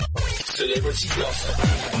celebrity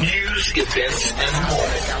gossip, news, events, and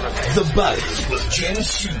more. The Buzz with Jen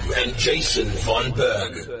Sue and Jason Von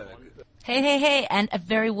Berg. Hey, and a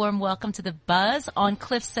very warm welcome to The Buzz on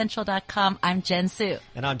CliffCentral.com. I'm Jen Sue.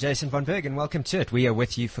 And I'm Jason Von Berg, and welcome to it. We are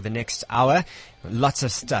with you for the next hour. Lots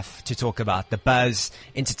of stuff to talk about. The Buzz,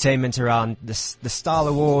 entertainment around the Style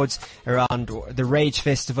Awards, around the Rage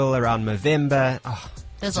Festival, around Movember.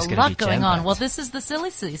 There's a lot going on. Well, this is the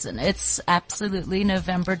silly season. It's absolutely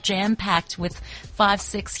November, jam-packed with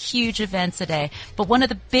 5-6 huge events a day. But one of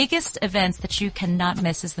the biggest events that you cannot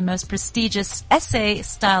miss is the most prestigious SA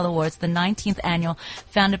Style Awards, the 19th annual,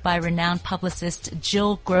 founded by renowned publicist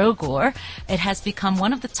Jill Grogor. It has become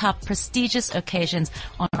one of the top prestigious occasions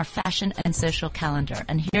on our fashion and social calendar.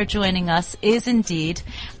 And here joining us is indeed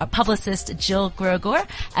our publicist Jill Grogor,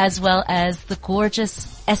 as well as the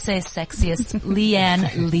gorgeous SA sexiest Leanne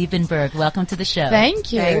Liebenberg. Welcome to the show.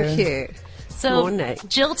 Thank you. Thank you. So, Morning.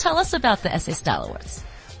 Jill, tell us about the SA Style Awards.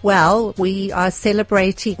 Well, we are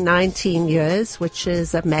celebrating 19 years, which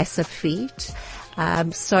is a massive feat.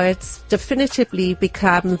 So it's definitively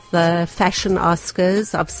become the fashion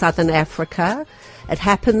Oscars of Southern Africa. It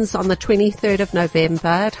happens on the 23rd of November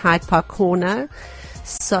at Hyde Park Corner.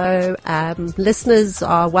 So listeners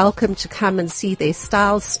are welcome to come and see their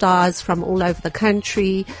style stars from all over the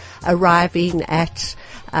country arriving at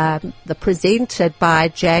the presented by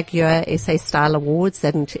Jaguar SA Style Awards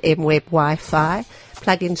and MWeb Wi-Fi.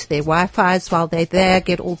 Plug into their Wi-Fi's while they're there,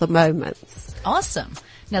 get all the moments. Awesome.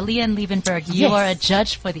 Now, Leanne Liebenberg, you are a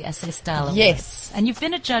judge for the SA Style Awards. Yes. And you've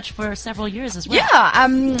been a judge for several years as well.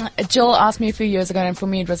 Yeah, Jill asked me a few years ago, and for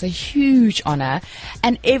me it was a huge honor.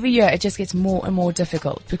 And every year it just gets more and more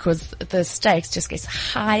difficult because the stakes just gets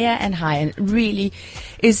higher and higher. And it really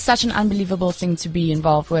is such an unbelievable thing to be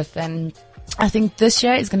involved with. And I think this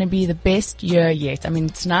year is going to be the best year yet. I mean,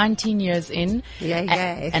 it's 19 years in.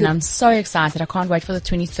 Yeah. And I'm so excited. I can't wait for the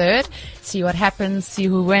 23rd, see what happens, see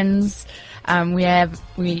who wins.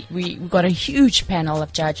 We got a huge panel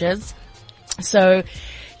of judges. So,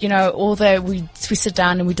 you know, we sit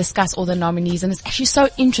down and we discuss all the nominees, and it's actually so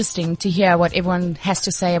interesting to hear what everyone has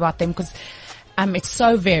to say about them because, it's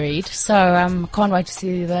so varied. So, can't wait to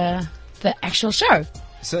see the actual show.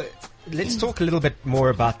 So let's talk a little bit more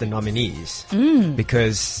about the nominees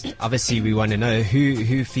because obviously we want to know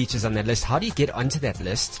who features on that list. How do you get onto that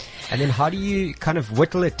list? And then how do you kind of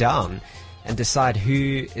whittle it down and decide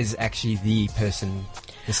who is actually the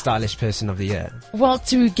stylish person of the year? Well,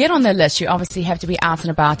 to get on the list, you obviously have to be out and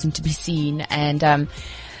about and to be seen. And,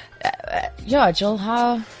 Jill,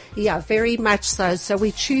 how? Yeah, very much so. So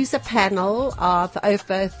we choose a panel of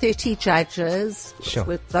over 30 judges. Sure.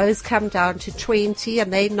 With those come down to 20,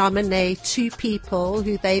 and they nominate 2 people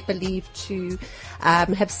who they believe to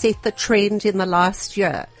have set the trend in the last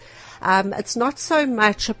year. It's not so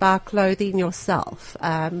much about clothing yourself.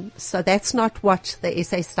 So that's not what the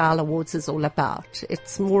SA Style Awards is all about.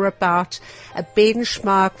 It's more about a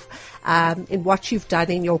benchmark in what you've done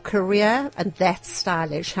in your career, and that's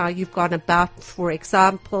stylish. How you've gone about, for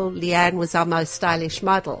example, Leanne was our most stylish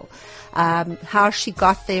model. How she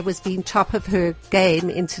got there was being top of her game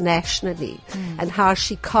internationally, and how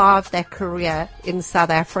she carved that career in South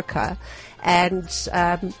Africa. And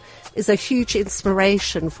is a huge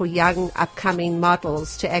inspiration for young upcoming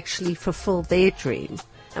models to actually fulfill their dream.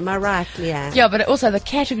 Am I right, Leanne? Yeah, but also the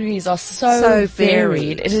categories are so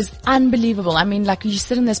varied. It is unbelievable. I mean, like you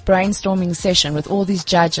sit in this brainstorming session with all these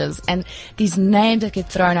judges and these names that get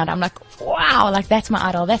thrown out. I'm like, wow, like that's my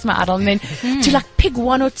idol. And then to like pick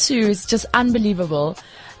one or two is just unbelievable.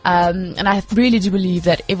 And I really do believe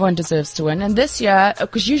that everyone deserves to win. And this year,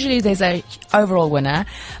 because usually there's a overall winner,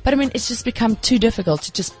 but I mean, it's just become too difficult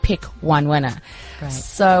to just pick one winner. Right.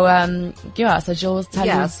 So, so Jill will tell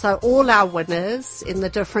you. Yeah, so all our winners in the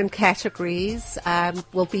different categories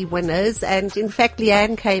will be winners. And in fact,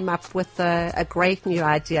 Leanne came up with a great new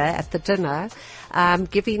idea at the dinner,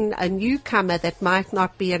 giving a newcomer that might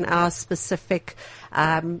not be in our specific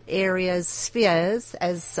areas, spheres,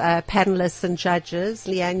 as panelists and judges.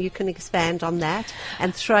 Leanne, you can expand on that,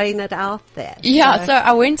 and throwing it out there. Yeah, so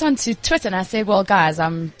I went onto Twitter and I said, well, guys,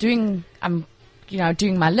 I'm doing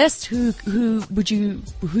my list. Who do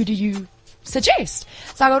you suggest?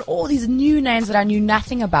 So I got all these new names that I knew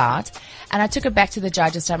nothing about, and I took it back to the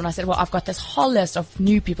judges tab and I said, well, I've got this whole list of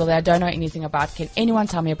new people that I don't know anything about. Can anyone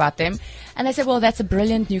tell me about them? And they said, well, that's a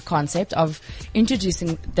brilliant new concept of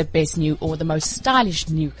introducing the best new or the most stylish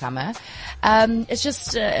newcomer. It's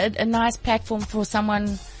just a nice platform for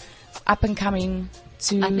someone up and coming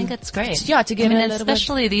to. I think it's great. To get a little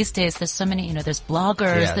especially these days, there's so many, there's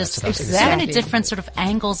bloggers, Yeah, there's that's what I was so gonna many say. different sort of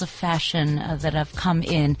angles of fashion that have come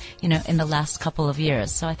in, in the last couple of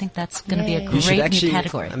years. So I think that's going to be a You should great actually, new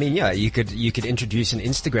category. I mean, yeah, you could introduce an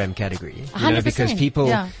Instagram category, 100%, because people,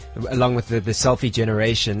 yeah. along with the selfie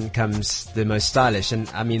generation, comes the most stylish. And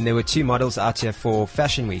I mean, there were 2 models out here for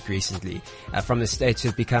Fashion Week recently from the States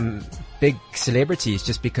who've become big celebrities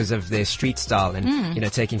just because of their street style and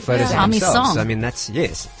taking photos of Tommy themselves. Song. I mean, that's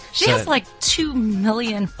She So- has like 2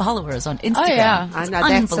 million followers on Instagram. yeah. I It's know,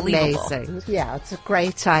 that's unbelievable. amazing. Yeah, it's a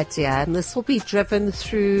great idea. And this will be driven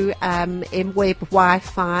through MWeb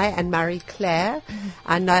Wi-Fi and Marie Claire.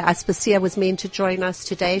 I know Aspasia was meant to join us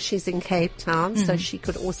today. She's in Cape Town, so she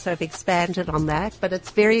could also have expanded on that. But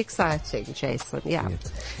it's very exciting, Jason. Yeah,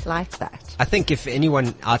 like that. I think if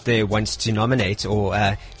anyone out there wants to nominate, or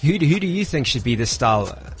who do you think should be the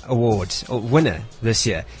Style Award or winner this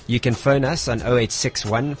year, you can phone us on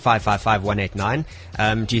 0861 555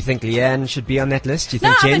 189. Do you think Leanne should be on that list? Do you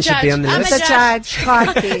think No, I'm Jen a should be judge. on the I'm a list? The judge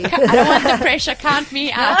can't be. I don't want the pressure. Count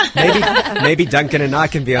me out. Maybe Duncan and I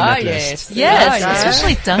can be on that yes. list. Yes, Oh, yeah.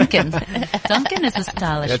 especially Duncan. Duncan is a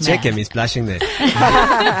stylish Yeah, man. check him, he's blushing there.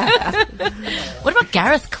 What about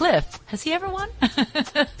Gareth Cliff? Has he ever won?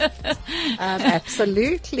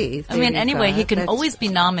 Absolutely. I mean, There you anyway, go. he can That's- always be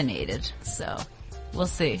nominated. So we'll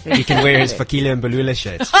see. He can wear his Fakila and Balula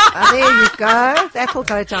shirt. There you go. That'll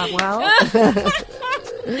go down well.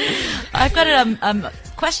 I've got a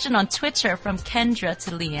question on Twitter from Kendra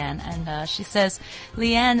to Leanne, and she says,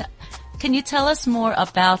 Leanne, can you tell us more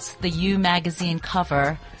about the You magazine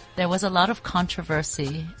cover? There was a lot of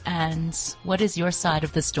controversy, and what is your side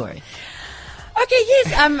of the story? Okay,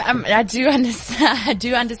 yes, I do understand. I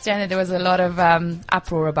do understand that there was a lot of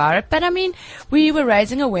uproar about it, but I mean, we were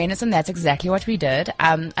raising awareness, and that's exactly what we did.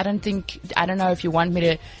 I don't know if you want me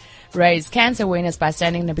to raise cancer awareness by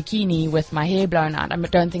standing in a bikini with my hair blown out. I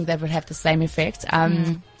don't think that would have the same effect.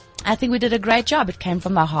 I think we did a great job. It came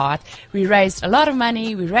from the heart. We raised a lot of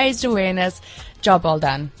money. We raised awareness. Job well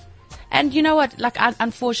done. And you know what? Like,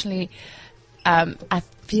 unfortunately, I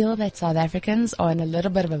feel that South Africans are in a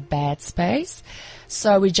little bit of a bad space.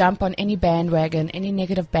 So we jump on any bandwagon, any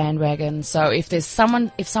negative bandwagon. So if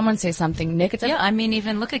someone says something negative, Yeah, I mean,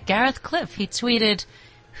 even look at Gareth Cliff. He tweeted,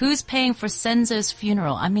 "Who's paying for Senzo's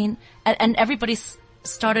funeral?" I mean, and everybody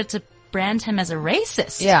started to brand him as a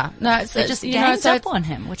racist. yeah, no, it's They just you ganged so up on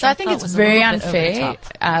him, which so I I think thought it's was a very little bit over the unfair.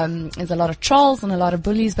 top. There's a lot of trolls and a lot of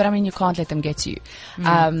bullies, but I mean, you can't let them get to you.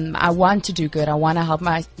 I want to do good. I want to help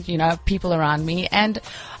my, people around me. And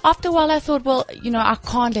after a while, I thought, well, I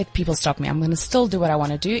can't let people stop me. I'm going to still do what I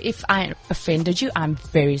want to do. If I offended you, I'm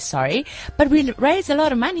very sorry. But we raised a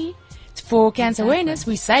lot of money for cancer awareness.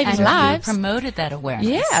 We saved And lives. you promoted that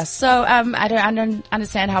awareness. Yeah, so I don't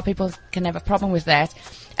understand how people can have a problem with that.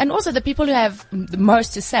 And also, the people who have the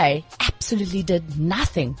most to say absolutely did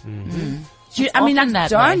nothing. often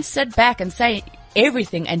that way. Don't sit back and say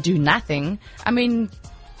everything and do nothing. I mean,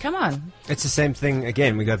 come on. It's the same thing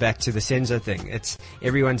again. We go back to the Senzo thing. It's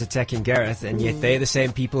everyone's attacking Gareth, and yet they're the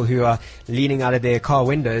same people who are leaning out of their car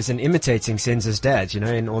windows and imitating Senzo's dad.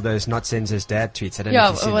 In all those not Senzo's dad tweets. I don't know if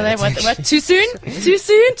you've seen that. What, too soon? Too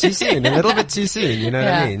soon? Too soon, a little bit too soon. You know what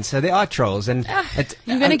I Yeah. mean? So there are trolls, and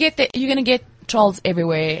You're gonna get trolls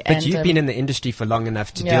everywhere. But and, you've been in the industry for long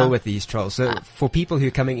enough to yeah. deal with these trolls. So for people who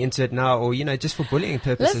are coming into it now, or just for bullying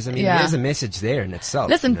purposes, I mean, yeah. there's a message there in itself.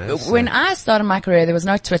 Listen, so- when I started my career, there was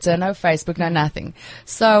no Twitter, no Facebook, no nothing.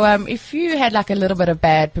 So if you had like a little bit of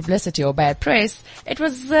bad publicity or bad press, it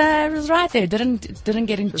was right there. Didn't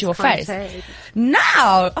get into your face. contained.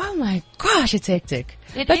 Now, oh my gosh, it's hectic.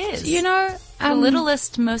 It but, is. The The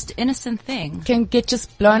littlest, most innocent thing. can get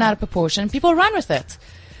just blown out of proportion. People run with it.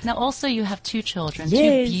 Now, also, you have 2 children,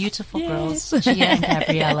 Yes, 2 beautiful yes. girls, Gia and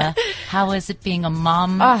Gabriella. How is it being a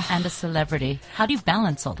mom Ah. and a celebrity? How do you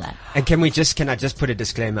balance all that? And can I just put a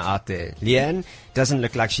disclaimer out there? Leanne doesn't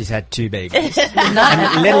look like she's had 2 babies. Not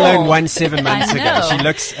And let alone one 7 months I ago. know. She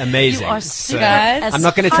looks amazing. You are So Guys, I'm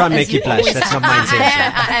not going to try and make you blush. That's not my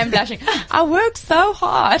intention. I am blushing. I worked so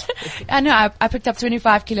hard. I know. I picked up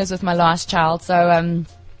 25 kilos with my last child. So,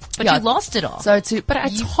 But yeah. you lost it all. but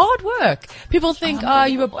it's hard work. People think,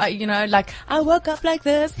 you were, like, I woke up like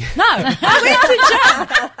this. No,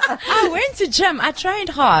 I went to gym. I trained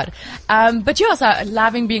hard. But you also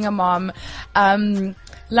loving being a mom,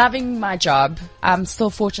 loving my job. I'm still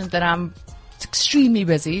fortunate that I'm extremely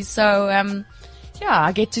busy. So,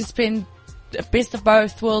 I get to spend the best of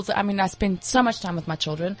both worlds. I mean, I spend so much time with my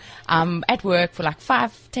children. At work for like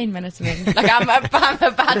 5-10 minutes, and then like I'm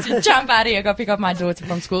about to jump out of here, go pick up my daughter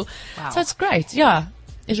from school. Wow. So it's great. Yeah,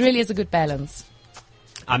 it really is a good balance.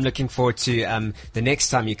 I'm looking forward to the next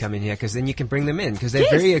time you come in here, because then you can bring them in, because they're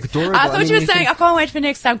very adorable. I thought you were saying, I can't wait for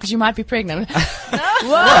next time because you might be pregnant. Are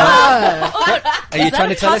you trying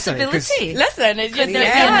to tell us something? Possibility. Listen, it's just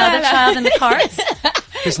Another child in the cards.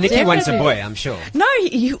 Because Nikki wants a boy, I'm sure. No,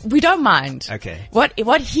 we don't mind. Okay.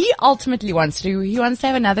 What he ultimately wants to do, he wants to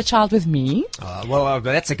have another child with me. Well,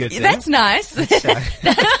 that's a good thing. That's nice.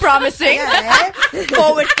 That's promising.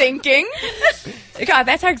 Forward thinking. God,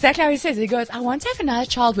 that's exactly how he says it. He goes, I want to have another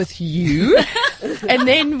child with you. And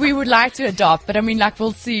then we would like to adopt. But I mean, like,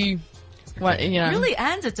 we'll see what, Really,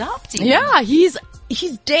 and adopting. Yeah, he's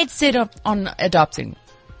dead set up on adopting.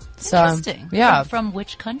 So, Interesting. yeah. From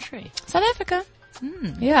which country? South Africa.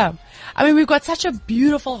 Yeah. I mean, we've got such a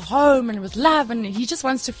beautiful home and with love, and he just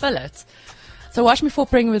wants to fill it. So watch me fall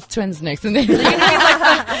pregnant with twins next. And then So you're going to be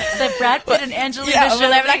like the Brad Pitt and Angelina yeah, Jolie.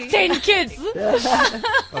 we'll have like 10 kids.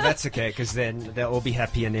 Well, that's okay, because then they'll all be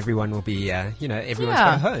happy and everyone will be, everyone's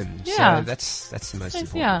got a home. Yeah. So that's the most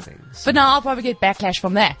important Yeah. thing. So. But now I'll probably get backlash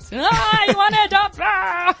from that. You want to adopt?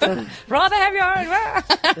 Rather have your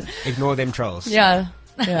own. Ignore them trolls. Yeah.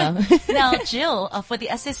 Yeah. Now, Jill, for the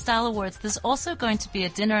SA Style Awards, there's also going to be a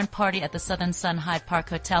dinner and party at the Southern Sun Hyde Park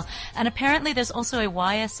Hotel. And apparently there's also a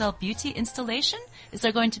YSL beauty installation. Is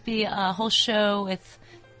there going to be a whole show with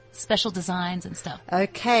special designs and stuff?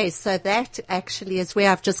 Okay, so that actually is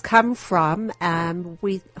where I've just come from.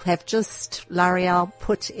 We have just, L'Oreal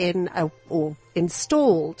put in or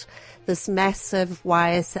installed this massive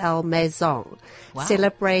YSL Maison,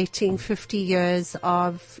 celebrating 50 years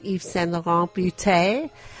of Yves Saint Laurent Beauté.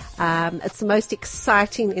 It's the most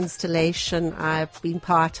exciting installation I've been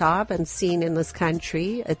part of and seen in this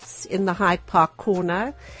country. It's in the Hyde Park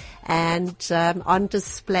corner. And on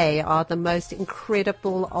display are the most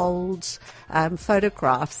incredible old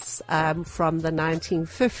photographs from the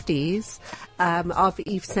 1950s of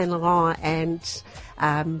Yves Saint Laurent and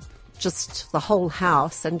just the whole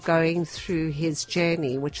house and going through his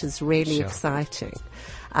journey, which is really exciting.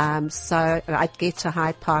 So I'd get to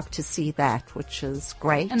Hyde Park to see that, which is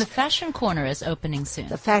great. And the fashion corner is opening soon.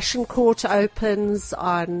 The fashion court opens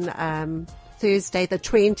on Thursday the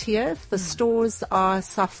 20th. The stores are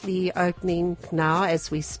softly opening now as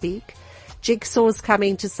we speak. Jigsaw's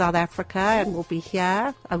coming to South Africa and will be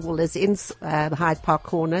here, is in Hyde Park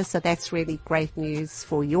Corner, so that's really great news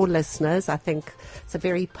for your listeners. I think it's a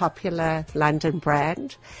very popular London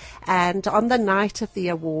brand. And on the night of the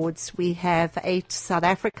awards, we have 8 South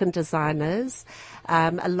African designers,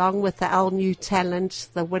 along with the Al New Talent,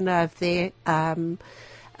 the winner of their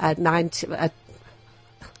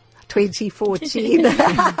 2014,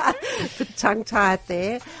 tongue-tied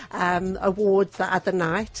there, award the other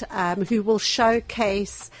night, who will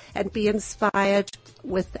showcase and be inspired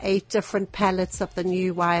with 8 different palettes of the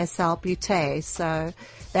new YSL Beauté. So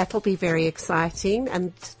that'll be very exciting,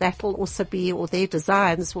 and that'll also be, or their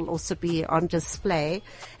designs will also be on display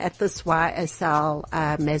at this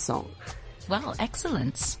YSL Maison. Wow,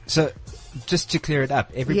 excellent. So, just to clear it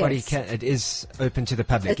up, everybody it is open to the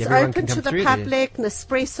public. It's Everyone open can come to the through public.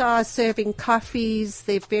 Nespresso are serving coffees.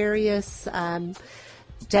 There are various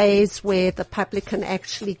days where the public can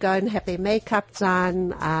actually go and have their makeup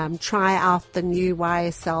done, try out the new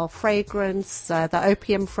YSL fragrance, the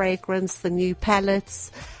opium fragrance, the new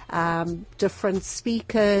palettes, different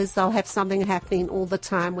speakers. They'll have something happening all the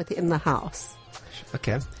time within the house.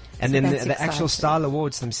 Okay. And So then that's the actual exciting. Style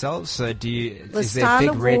Awards themselves, so is there a Style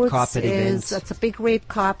big red Awards carpet event? It's a big red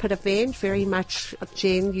carpet event, very much,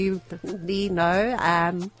 Jen, you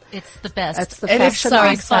know. It's the best. It's the It is fashion so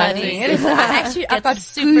icon. exciting. It is, I've got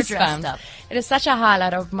super dressed goosebumps. up. It is such a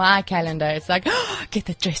highlight of my calendar. It's like, get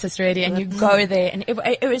the dresses ready, and you go there, and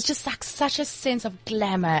it was just like such a sense of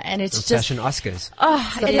glamour, and it's The just, fashion Oscars.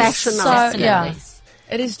 The it is fashion so, Oscars. yeah.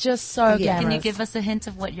 It is just so Yeah. glamorous. Can you give us a hint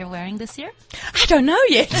of what you're wearing this year? I don't know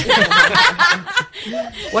yet.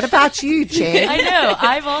 What about you, Jen? I know.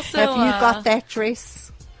 I've also Have you got that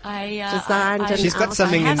dress designed? And She's got out?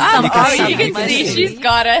 something in. have You some. can Oh, see. you can see. She's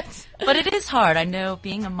got it. But it is hard. I know,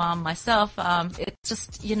 being a mom myself, it's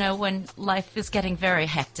just, when life is getting very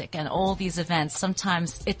hectic and all these events,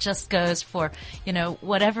 sometimes it just goes for,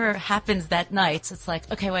 whatever happens that night. It's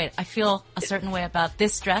like, okay, wait, I feel a certain way about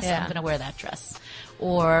this dress. Yeah. I'm going to wear that dress.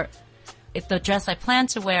 Or if the dress I plan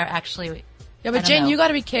to wear actually... Yeah, I but don't Jen, know. you got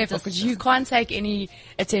to be careful Just- because you can't take any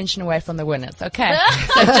attention away from the winners. Okay,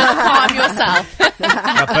 so just calm yourself.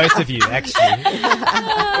 Both of you, actually.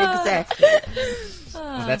 Exactly.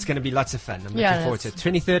 Well, that's going to be lots of fun. I'm Yeah, looking forward to it.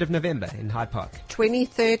 23rd of November in Hyde Park.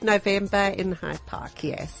 23rd November in Hyde Park,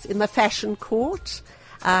 yes, in the fashion court.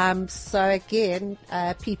 So again,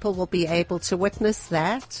 people will be able to witness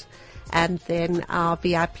that. and then our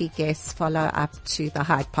VIP guests follow up to the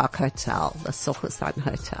Hyde Park Hotel, the Sohosan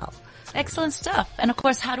Hotel. Excellent stuff. And of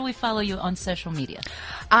course, how do we follow you on social media?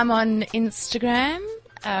 I'm on Instagram.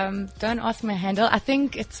 Don't ask my handle. I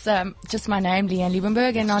think it's just my name, Leanne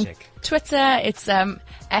Liebenberg, and on Twitter it's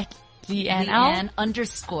at Leanne L.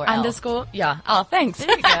 _L. Yeah. Oh, thanks.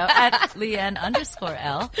 There you go. At Leanne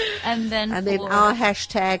 _L. And then our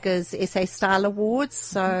hashtag is SA Style Awards.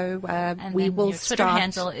 So we will your start. Twitter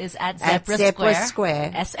handle is at Zebra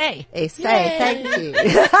Square. SA. Thank you.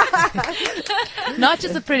 Not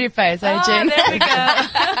just a pretty face, eh, Jen? There we go.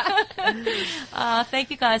 Thank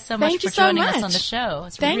you guys so much for joining us on the show.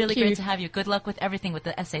 It's really great to have you. Good luck with everything with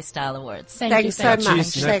the SA Style Awards. Thank you so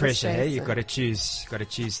much. No pressure. Hey, you've got to choose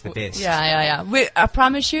the best. Yeah. I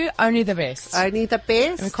promise you, only the best. Only the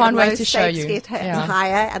best. And we can't wait to show you. Get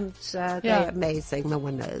higher, and they're amazing, the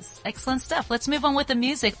winners. Excellent stuff. Let's move on with the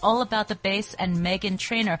music, all about the bass and Meghan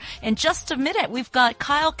Trainor. In just a minute, we've got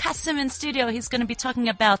Kyle Kasim in studio. He's going to be talking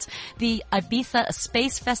about the Ibiza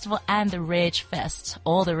Space Festival and the Rage Fest.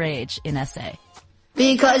 All the rage in SA.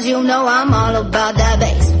 Because you know I'm all about that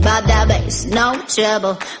bass, no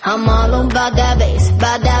trouble. I'm all about that bass,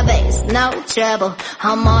 no trouble.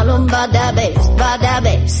 I'm all about that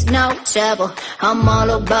bass, no trouble. I'm all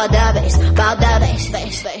about that bass,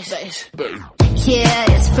 bass. Yeah,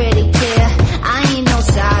 it's pretty clear. I ain't no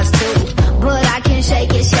size 2, but I can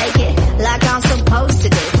shake it like I'm supposed to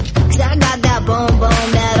do. 'Cause I got that boom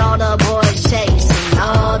boom that all the boys chasing,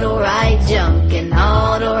 all the right junk in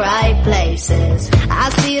all the right places. I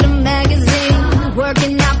see the magazine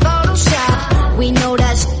working out Photoshop. We know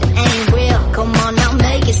that shit ain't real. Come on now,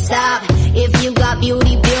 make it stop. If you got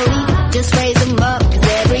beauty, just raise them up. 'Cause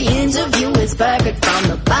every inch of you is perfect from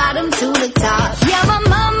the bottom to the top. Yeah, my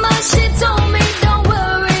mama, she told me don't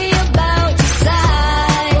worry about your size.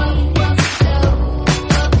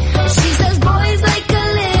 She says boys like a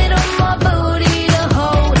little more booty to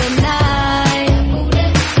hold a knife.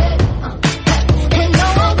 And no,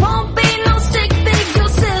 I won't be no stick figure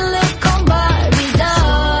silicone Barbie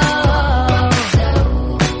doll.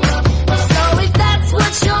 So if that's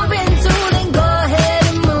what you're into, then go ahead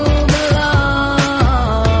and move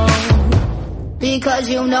along. Because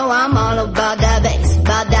you know I'm all about that bass,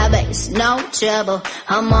 no trouble.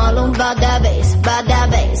 I'm all about that bass,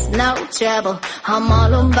 no trouble. I'm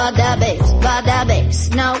all about that bass,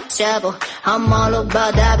 no trouble. I'm all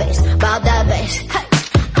about that bass, Hey,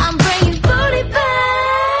 I'm bringing booty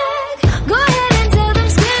back. Go ahead and tell them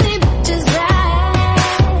skinny bitches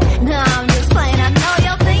that. No, I'm just playing. I know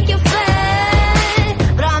y'all think you're fat,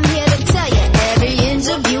 but I'm here to tell you every inch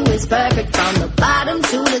of you is perfect from the bottom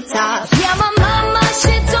to the top. Yeah, my mama,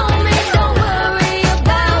 she told me don't worry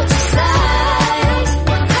about your size.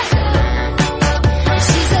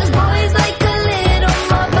 She says boys like a little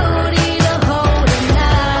more booty to hold a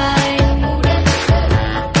knife.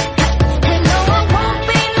 And no, I won't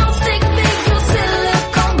be no stick figure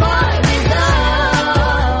silicone Barbie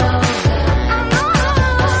doll.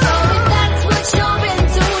 So if that's what you're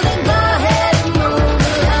into, then go ahead and move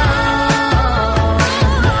along.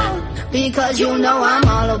 Because you know I'm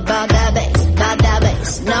all about that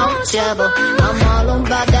bass, no trouble. I'm all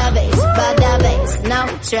about that bass, no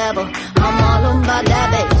trouble. I'm all about that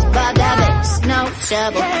bass, no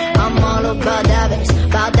trouble. I'm all about that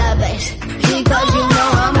bass, because you know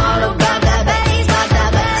I'm all about that bass, no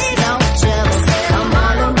trouble. I'm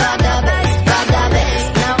all about that bass, no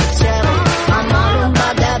trouble. I'm all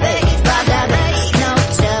about that bass, no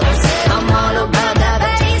trouble. I'm all about that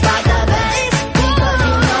bass, because you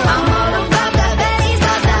know I'm all about that bass,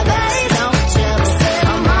 no trouble.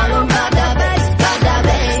 I'm all about that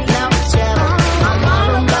bass, no trouble. I'm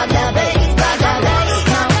all about that bass,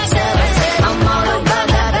 no trouble. I'm all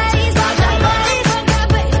about that bass,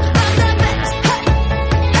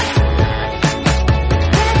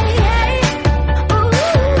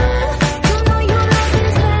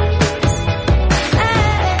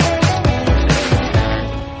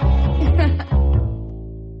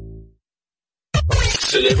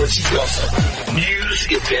 Celebrity gossip, news,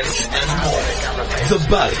 events, and more. The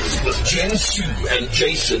Buzz with Jen Su and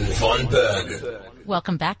Jason Von Berg.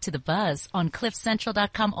 Welcome back to The Buzz on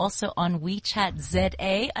CliffCentral.com, also on WeChat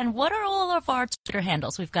ZA. And what are all of our Twitter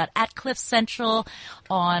handles? We've got at CliffCentral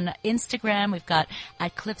on Instagram. We've got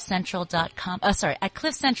at CliffCentral.com, at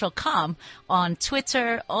CliffCentral.com on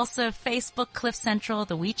Twitter. Also Facebook, Cliff Central.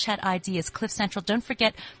 The WeChat ID is Cliff Central. Don't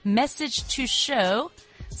forget message to show.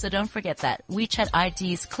 So don't forget that. WeChat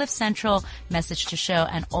IDs, Cliff Central, message to show,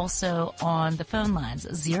 and also on the phone lines,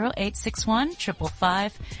 0861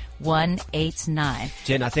 555 189.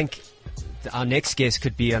 Jen, I think our next guest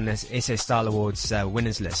could be on this SA Style Awards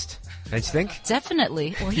winners list. Don't you think?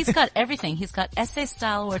 Definitely. Well, he's got everything. He's got Essay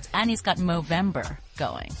Style Awards and he's got Movember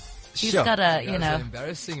going. He's Sure. got a, You you guys are know,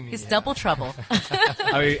 embarrassing me. he's double trouble.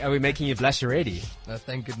 Are we making you blush already? No,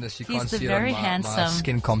 thank goodness you He's can't the see it very on my handsome-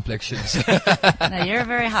 skin complexions. No, you're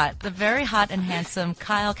very hot. The very hot and handsome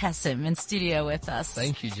Kyle Kasim in studio with us.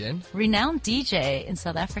 Thank you, Jen. Renowned DJ in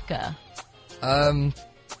South Africa.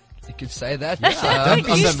 You could say that. You I'm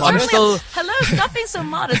certainly- still. Hello, stop being so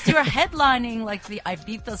modest. You are headlining like the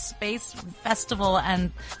Ibiza Space Festival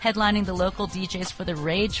and headlining the local DJs for the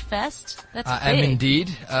Rage Fest. That's I big. am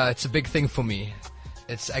indeed. It's a big thing for me.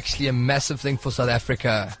 It's actually a massive thing for South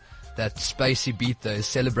Africa that Space Ibiza is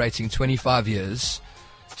celebrating 25 years.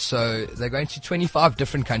 So they're going to 25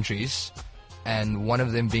 different countries, and one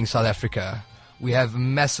of them being South Africa. We have a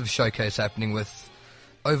massive showcase happening with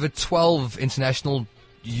over 12 international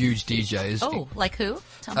huge DJs. Oh, like who?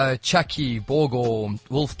 Tell me. Chucky, Borgor,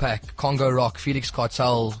 Wolfpack, Congo Rock, Felix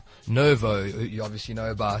Cartel, Nervo, who you obviously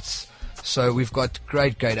know about. So we've got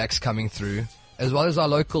great acts coming through, as well as our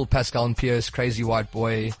local Pascal and Pierce, Crazy White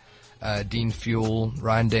Boy, Dean Fuel,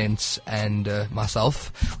 Ryan Dent, and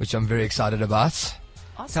myself, which I'm very excited about.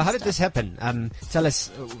 Awesome So how did stuff. this happen? Tell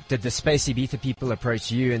us, did the Space Ibiza people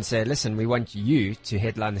approach you and say, listen, we want you to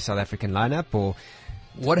headline the South African lineup, or...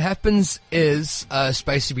 What happens is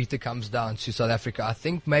Space Ibiza comes down to South Africa. I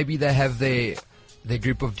think maybe they have their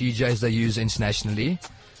group of DJs they use internationally,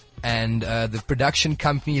 and the production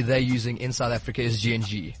company they're using in South Africa is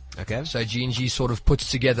G&G. Okay. So G&G sort of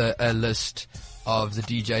puts together a list of the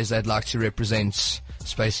DJs they'd like to represent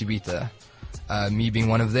Space Ibiza. Me being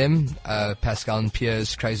one of them, Pascal and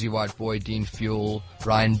Pierce, Crazy White Boy, Dean Fuel,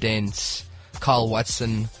 Ryan Dent, Carl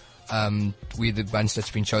Watson. We're the bunch that's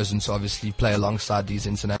been chosen to obviously play alongside these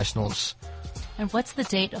internationals. And what's the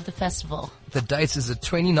date of the festival? The date is the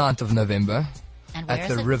 29th of November And where at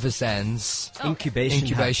is the it? River Sands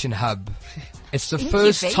Incubation Hub. It's the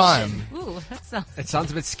first time. Ooh, that sounds It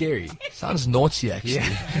sounds a bit scary. Sounds naughty, actually.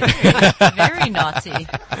 very naughty.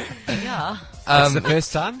 Yeah. It's the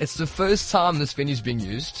first time? It's the first time this venue's being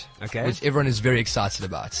used. Okay. Which everyone is very excited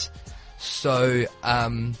about. So,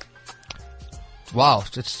 wow,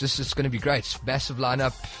 it's going to be great. Massive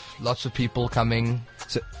lineup, lots of people coming.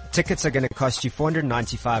 So tickets are going to cost you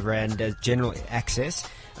 495 Rand as general access,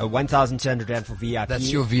 1,200 Rand for VIP.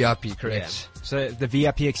 That's your VIP, Yeah. correct? So the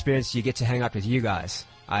VIP experience, you get to hang out with you guys,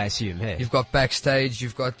 I assume, hey? You've got backstage,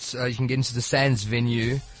 you've got, you can get into the Sands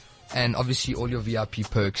venue, and obviously all your VIP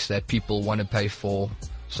perks that people want to pay for.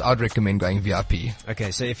 So I'd recommend going VIP.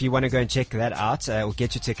 Okay, so if you want to go and check that out, or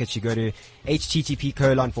get your tickets, you go to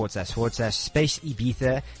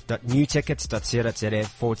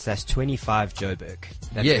http://spaceibiza.newtickets.co.za/25 Joburg.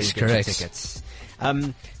 That's Yes, where you get your correct. tickets.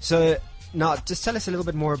 So now just tell us a little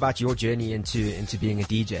bit more about your journey into being a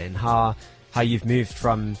DJ and how you've moved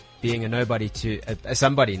from being a nobody to a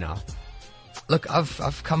somebody now. Look,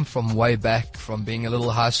 I've come from way back, from being a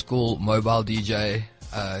little high school mobile DJ,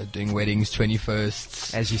 doing weddings,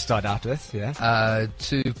 21st, As you start out with, yeah?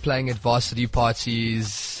 to playing at varsity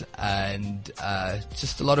parties and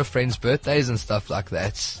just a lot of friends' birthdays and stuff like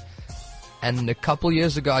that. And a couple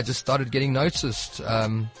years ago, I just started getting noticed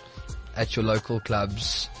at your local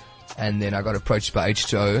clubs, and then I got approached by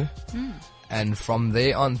H2O. And from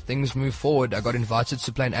there on, things moved forward. I got invited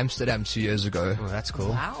to play in Amsterdam 2 years ago. Oh, that's cool.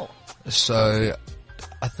 Wow. So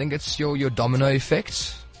I think it's your domino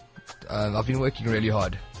effect. I've been working really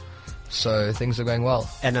hard. So things are going well.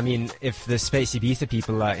 And I mean, if the Space Ibiza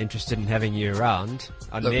people are interested in having you around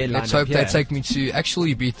on Look, their let's lineup hope here, they take me to actual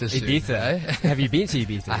Ibiza soon. Ibiza. eh? Have you been to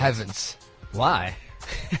Ibiza? I haven't. Why?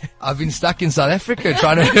 I've been stuck in South Africa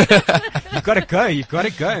trying to... You've got to go. You've got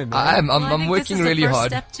to go, man. I'm Well, I think working this is really the first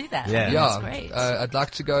hard. Step to that. Yeah. Yeah, That's great. I'd like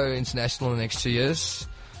to go international in the next 2 years.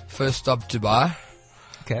 First stop, Dubai.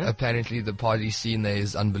 Okay. Apparently the party scene there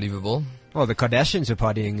is unbelievable. Well, the Kardashians were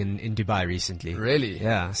partying in Dubai recently. Really?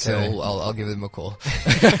 Yeah. So So, I'll give them a call.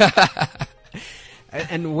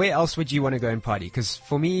 and where else would you want to go and party? Because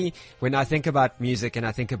for me, when I think about music and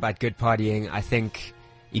I think about good partying, I think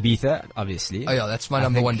Ibiza, obviously. Oh yeah, that's my I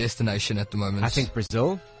number think- one destination at the moment. I think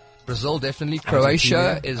Brazil. Brazil, definitely. Croatia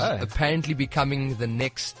Argentina. is Oh. apparently becoming the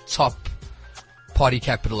next top party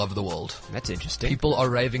capital of the world. That's interesting. People are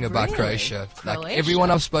raving about Really? Croatia. Like Croatia?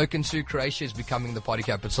 everyone I've spoken to, Croatia is becoming the party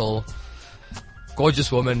capital.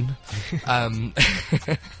 Gorgeous woman. Am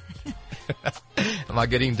I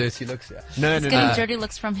getting dirty looks here? No, He's no, getting no. dirty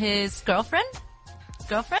looks from his girlfriend?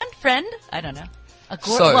 Friend? I don't know.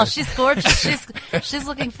 So- Well, she's gorgeous. She's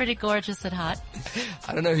looking pretty gorgeous and hot.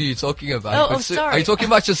 I don't know who you're talking about. Oh, but sorry. Are you talking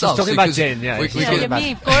about yourself? He's talking about Because Jen, yeah. We, He's we Yeah, talking can,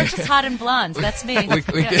 you're about- me. Gorgeous, hot, and blonde. That's me.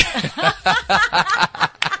 we Yeah.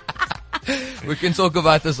 can, We can talk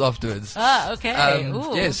about this afterwards. Okay.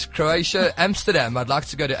 Ooh. Yes, Croatia, Amsterdam. I'd like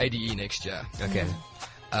to go to ADE next year. Okay.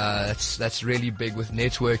 That's really big with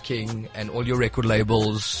networking and all your record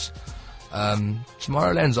labels.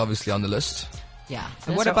 Tomorrowland's obviously on the list. Yeah.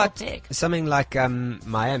 And those what are all about big. something like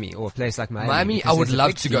Miami or a place like Miami? Miami, Because I would there's a love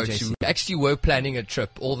big to go DJ to. scene. We actually were planning a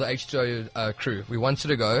trip, all the H2O crew. We wanted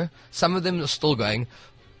to go. Some of them are still going,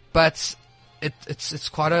 but it's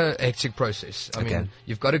quite a hectic process. I Okay. mean,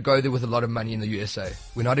 you've got to go there with a lot of money in the USA.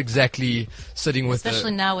 We're not exactly sitting with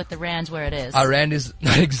Especially now with the rand where it is. Our rand is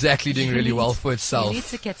not exactly doing really well for You itself. need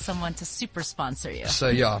to get someone to super sponsor you. So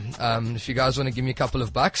yeah, if you guys want to give me a couple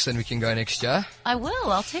of bucks, then we can go next year. I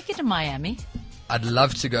will. I'll take you to Miami. I'd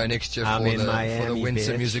love to go next year I'm for in the Miami, Winter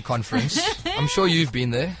bitch. Music Conference. I'm sure you've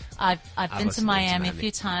been there. I've been was to been to Miami a Miami.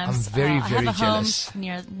 few times. I'm very, I have very a home jealous.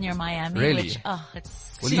 near Miami. Really? Which,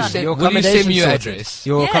 it's Will you stunning. send- Your will you send me your accommodation's sorted. address?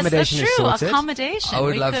 Your Yes, accommodation that's is true. sorted. Accommodation. I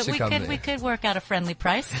would we love could, to we come could, there. We could work out a friendly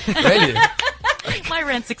price. Really? My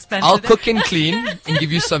rent's expensive. I'll cook and clean and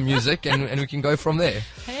give you some music, and we can go from there.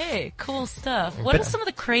 Hey, cool stuff. What are some of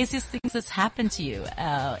the craziest things that's happened to you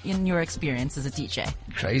in your experience as a DJ?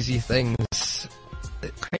 Crazy things.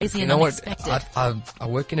 Crazy You and know what? unexpected. I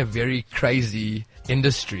work in a very crazy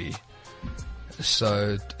industry.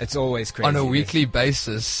 So It's always crazy. on a weekly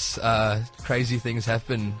basis, crazy things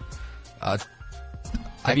happen.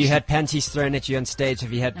 Have you had panties thrown at you on stage?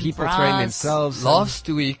 Have you had And people bras. throwing themselves? Last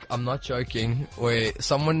week, I'm not joking, where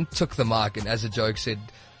someone took the mic and as a joke said,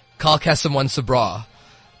 Carl Cassim wants a bra.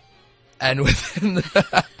 And within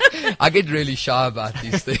I get really shy about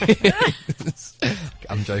these things.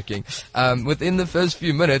 I'm joking. Within the first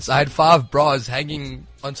few minutes, I had 5 bras hanging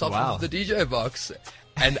on top Wow. of the DJ box.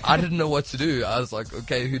 And I didn't know what to do. I was like,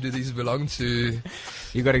 okay, who do these belong to?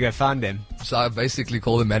 You got to go find them. So I basically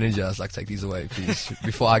called the manager. I was like, take these away, please,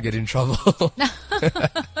 before I get in trouble.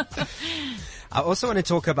 I also want to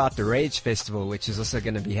talk about the Rage Festival, which is also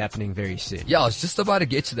going to be happening very soon. Yeah, I was just about to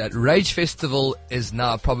get to that. Rage Festival is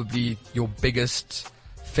now probably your biggest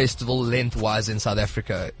festival lengthwise in South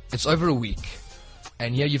Africa. It's over a week.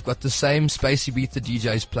 And here you've got the same Spacey Beat the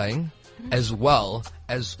DJs playing, as well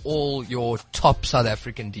as all your top South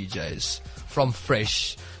African DJs. From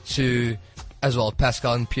Fresh to, as well,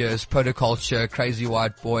 Pascal and Pierce, Protoculture, Crazy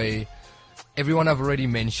White Boy, everyone I've already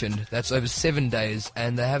mentioned. That's over 7 days,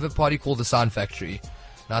 and they have a party called the Sound Factory.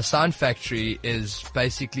 Now, Sound Factory is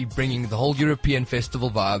basically bringing the whole European festival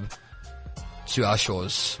vibe to our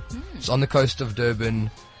shores. It's on the coast of Durban,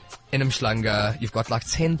 in Umhlanga. You've got like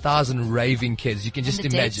 10,000 raving kids. You can just the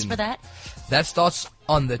dates imagine. for that? That starts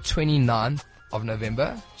on the 29th of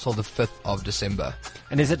November till the 5th of December.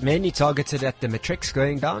 And is it mainly targeted at the matrics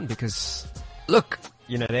going down? Because, Look,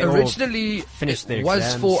 you know, they all originally finished their it was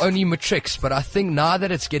exams. for only matrics, but I think now that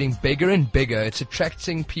it's getting bigger and bigger, it's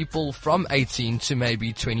attracting people from 18 to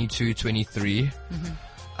maybe 22, 23.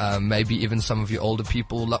 Maybe even some of your older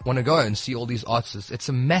people want to go and see all these artists. It's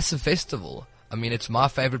a massive festival. I mean, it's my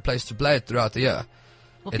favorite place to play it throughout the year.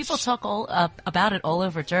 Well, It's- people talk about it all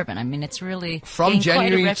over Durban. I mean, it's really From gained quite a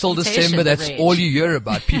January till reputation, December, the that's Rage. all you hear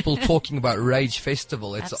about. People talking about Rage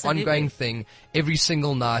Festival. It's Absolutely. an ongoing thing. Every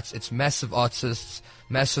single night, it's massive artists,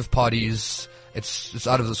 massive parties. It's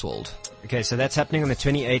out of this world. Okay, so that's happening on the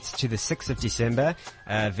 28th to the 6th of December.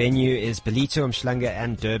 Venue is Belito, Umhlanga,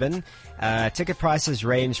 and Durban. Ticket prices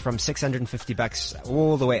range from $650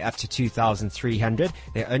 all the way up to $2,300.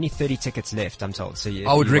 There are only 30 tickets left, I'm told. So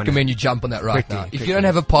I would recommend you jump on that right Quickly, now. If quickly. you don't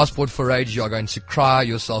have a passport for Rage, you are going to cry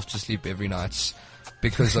yourself to sleep every night.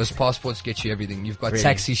 Because those passports get you everything. You've got Really?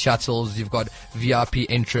 taxi shuttles, you've got VIP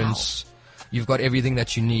entrance, you've got everything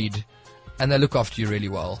that you need. And they look after you really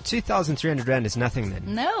well. 2,300 Rand is nothing then.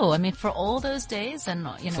 No, I mean for all those days, and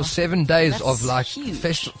you know, For 7 days That's of like huge.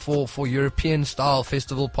 for European style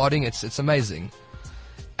festival partying, it's amazing.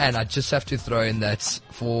 And I just have to throw in that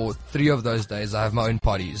for 3 of those days I have my own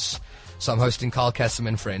parties. So I'm hosting Carl Cassim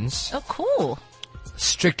and Friends. oh, cool!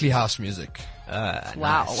 Strictly house music.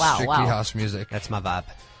 Wow, Strictly wow. house music. That's my vibe.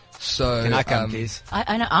 So Can I come, please?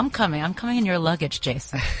 I know. I'm coming. I'm coming in your luggage,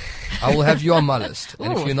 Jason. I will have you on my list.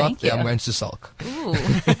 And Ooh, if you're not thank there, you. I'm going to sulk. Ooh.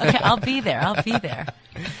 Okay, I'll be there. I'll be there.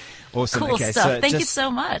 Awesome. Cool okay, stuff. so Thank you just-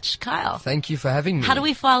 so much, Kyle. Thank you for having me. How do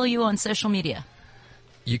we follow you on social media?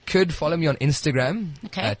 You could follow me on Instagram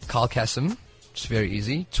Okay. at Carl Cassim. It's very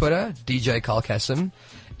easy. Twitter, DJ Carl Cassim.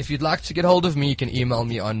 If you'd like to get hold of me, you can email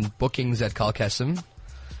me on bookings@carlcassim.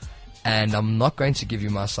 And I'm not going to give you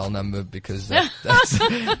my cell number because that's a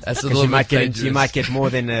Because little you bit might get dangerous. you might get more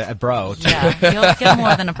than a bra or two. Yeah, you'll get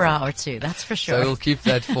more than a bra or two. That's for So sure. we'll keep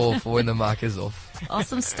that for when the mic is off.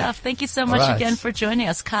 Awesome stuff. Thank you so much right. again for joining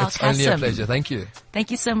us, Kyle It's only a Kassem. pleasure. Thank you.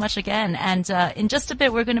 Thank you so much again. And in just a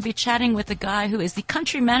bit, we're going to be chatting with the guy who is the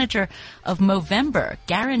country manager of Movember,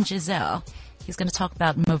 Garen Giselle. He's going to talk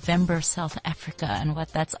about Movember South Africa and what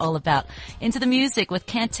that's all about. Into the music with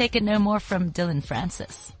Can't Take It No More from Dylan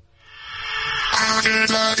Francis.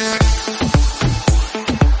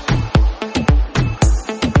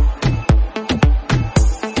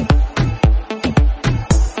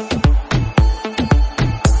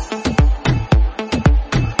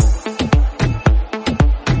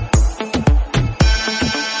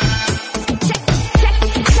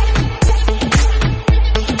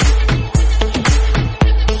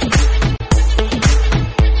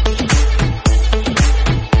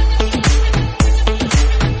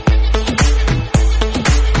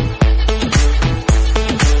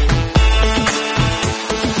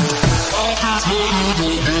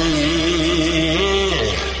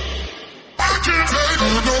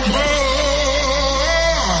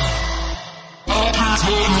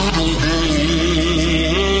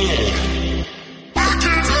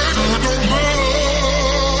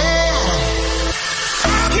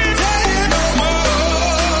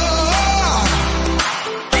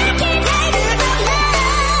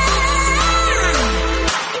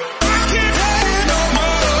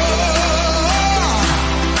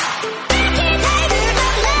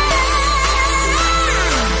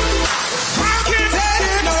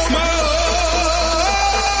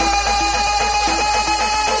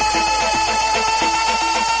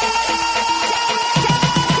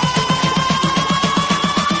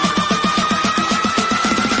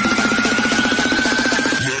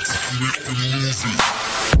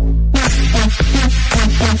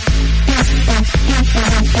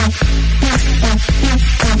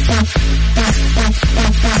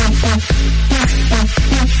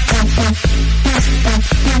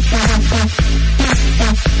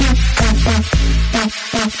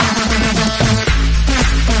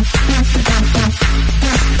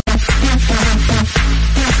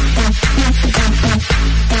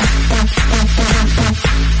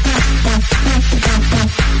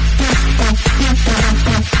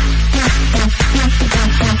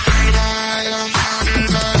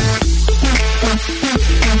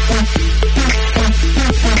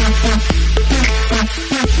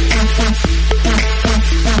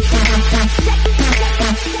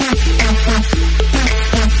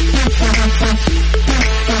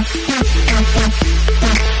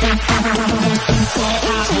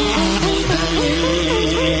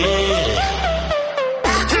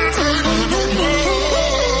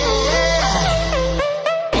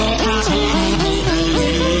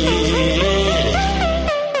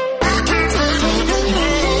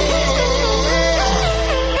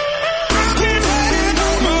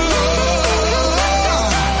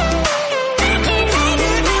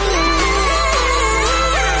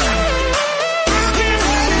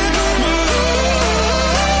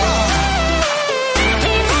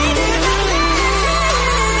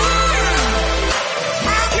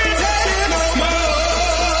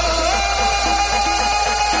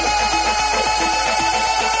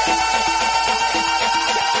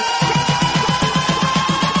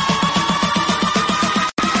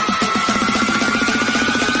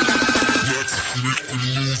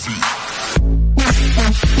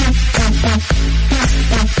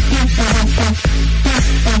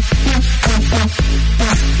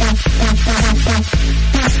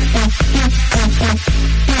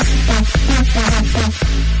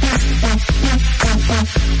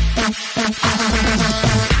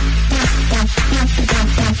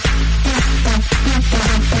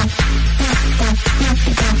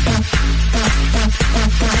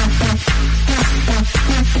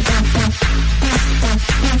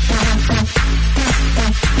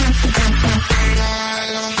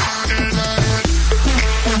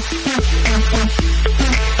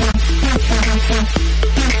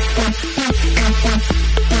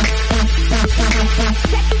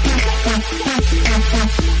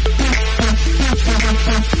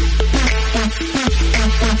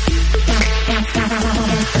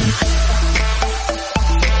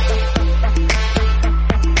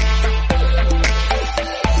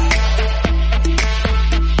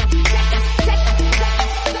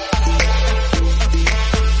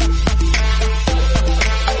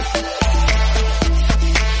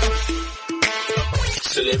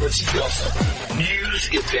 celebrity gossip, news,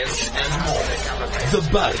 events, and more. The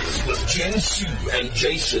Buzz with Jen Sue and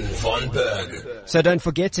Jason Von Berg. So don't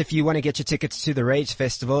forget, if you want to get your tickets to the Rage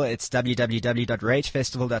Festival, it's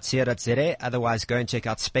www.ragefestival.co.za. Otherwise, go and check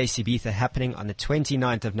out Space Ibiza happening on the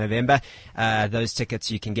 29th of November. Those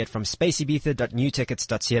tickets you can get from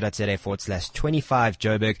spaceibiza.newtickets.co.za/25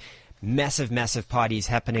 Joburg. Massive parties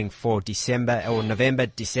happening for November,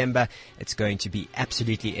 December. It's going to be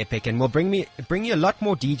absolutely epic, and we'll bring you a lot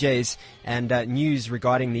more DJs and news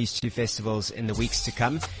regarding these two festivals in the weeks to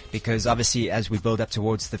come, because obviously as we build up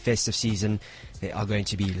towards the festive season, there are going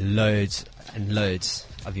to be loads and loads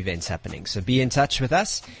of events happening. So be in touch with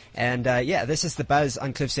us. And this is The Buzz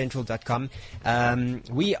on cliffcentral.com.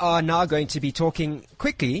 We are now going to be talking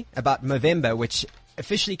quickly about Movember, which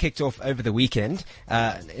officially kicked off over the weekend.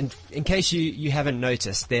 In case you haven't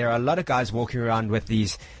noticed, there are a lot of guys walking around with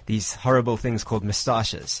these horrible things called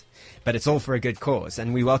moustaches, but it's all for a good cause.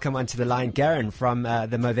 And we welcome onto the line Garen from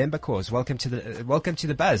the Movember cause. Welcome to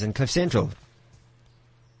the Buzz and Cliff Central.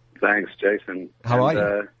 Thanks, Jason. How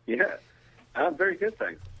are you? I'm very good,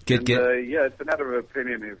 thanks. Good. It's a matter of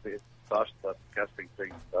opinion if it's moustaches are disgusting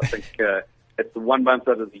things. I think it's the 1 month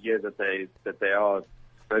out of the year that they are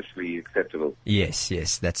socially acceptable. Yes,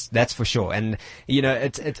 that's for sure. And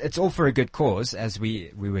it's all for a good cause, as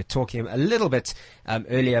we were talking a little bit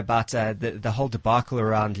earlier about the whole debacle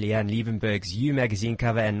around Leanne Liebenberg's You magazine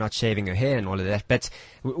cover and not shaving her hair and all of that. But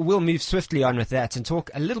we'll move swiftly on with that and talk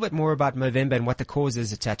a little bit more about Movember and what the cause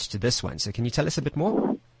is attached to this one. So can you tell us a bit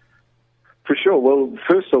more? For sure. Well,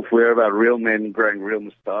 first off, we're about real men growing real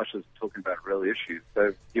moustaches, talking about real issues.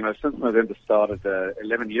 So, since Movember started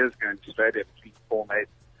 11 years ago in Australia, between four mates,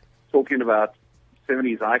 talking about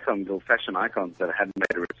 70s icons or fashion icons that hadn't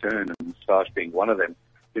made a return, and moustache being one of them.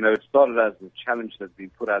 It started as a challenge that's been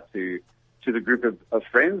put out to the group of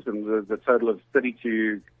friends, and the total of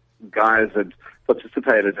 32 guys had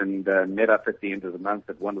participated and met up at the end of the month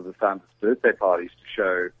at one of the founders' birthday parties to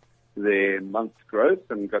show their month's growth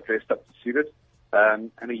and got dressed up to suit it. And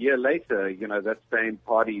a year later, that same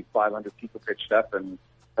party, 500 people pitched up and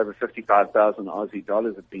over 55,000 Aussie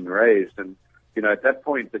dollars had been raised. And, at that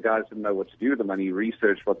point, the guys didn't know what to do with the money,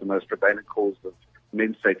 researched what the most prevalent cause of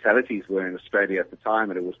men's fatalities were in Australia at the time,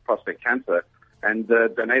 and it was prostate cancer, and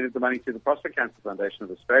donated the money to the Prostate Cancer Foundation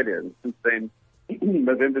of Australia. And since then,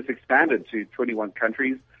 Movember's expanded to 21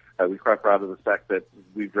 countries. We're quite proud of the fact that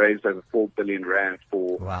we've raised over 4 billion rand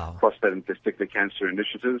for prostate and testicular cancer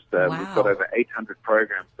initiatives. We've got over 800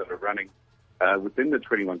 programs that are running within the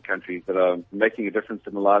 21 countries that are making a difference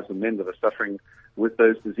in the lives of men that are suffering with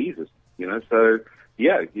those diseases.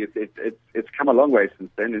 It's come a long way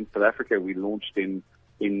since then. In South Africa, we launched in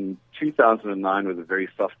 2009 with a very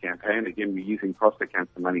soft campaign. Again, we're using prostate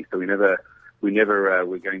cancer money, so we don't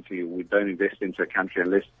invest into a country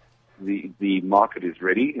unless the market is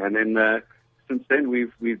ready. And then since then,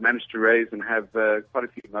 we've managed to raise and have quite a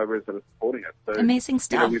few members that are supporting us. So, amazing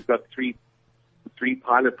stuff. We've got three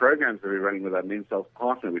pilot programs that we're running with our Men's Health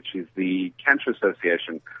partner, which is the Cancer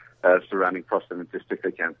Association, surrounding prostate and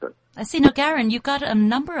testicular cancer. I see. Now, Garen, you've got a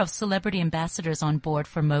number of celebrity ambassadors on board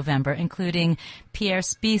for Movember, including Pierre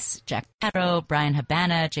Spies, Jack Sparrow, Brian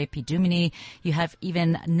Habana, JP Duminy. You have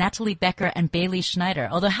even Natalie Becker and Bailey Schneider.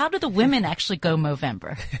 Although, how do the women actually go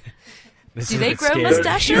Movember? Do they grow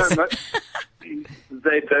moustaches?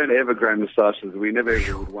 They don't ever grow moustaches. We never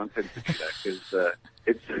ever would want them to do that, because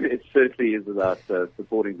it certainly is about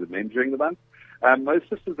supporting the men during the month. Most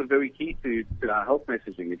sisters are very key to our health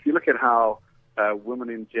messaging. If you look at how women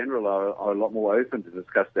in general are a lot more open to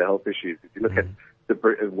discuss their health issues. If you look at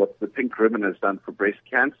what the Pink Ribbon has done for breast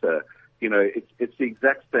cancer, it's the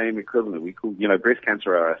exact same equivalent. We call, breast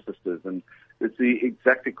cancer are our sisters, and it's the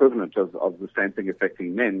exact equivalent of the same thing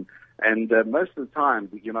affecting men. And most of the time,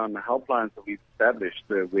 on the helplines that we've established,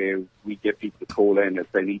 where we get people to call in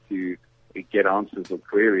if they need to get answers or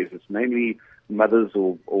queries, it's mainly mothers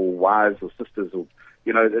or wives or sisters, or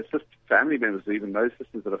it's just family members, or even those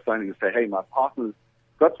sisters that are phoning and say, "Hey, my partner's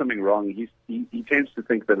got something wrong. He tends to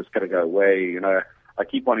think that it's going to go away. I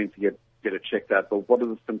keep wanting to get it checked out, but what are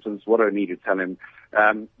the symptoms? What do I need to tell him?"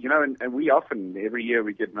 And we often, every year,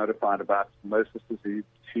 we get notified about most sisters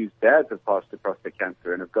whose dads have passed to prostate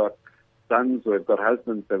cancer and have got sons or have got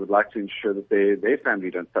husbands that would like to ensure that their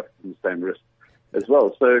family don't suffer from the same risk as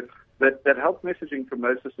well. So that health messaging from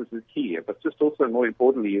most sisters is key, but just also more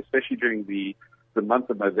importantly, especially during the month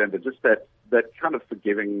of November, just that kind of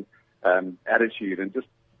forgiving attitude and just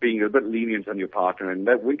being a bit lenient on your partner, and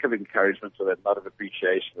that wink of encouragement or that nod of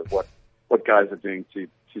appreciation of what guys are doing to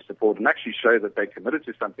support and actually show that they committed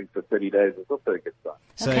to something for 30 days is also a good sign.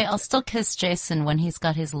 So Okay, I'll still kiss Jason when he's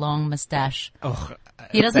got his long mustache. Oh,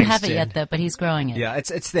 He doesn't thanks, have it Jen. yet though, but he's growing it. Yeah,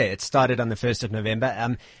 it's there. It started on the 1st of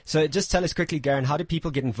November. So just tell us quickly, Garen, how do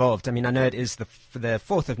people get involved? I mean, I know it is the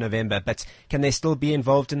 4th of November, but can they still be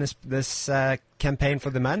involved in this campaign for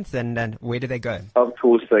the month? And where do they go? Of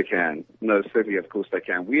course they can. No, certainly, of course they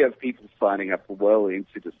can. We have people signing up well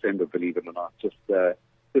into December, believe it or not, just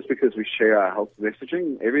because we share our health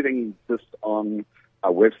messaging. Everything exists on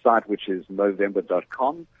our website, which is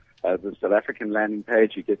Movember.com. The South African landing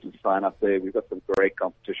page, you get to sign up there. We've got some great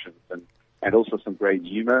competitions and also some great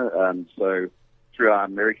humor. So through our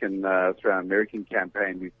American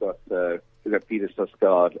campaign, we've got Peter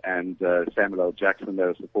Sarsgaard and Samuel L. Jackson that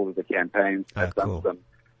have supported the campaigns. They've done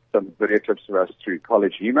some video clips for us through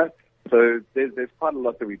college humor. So there's quite a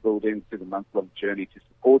lot that we build into the month-long journey to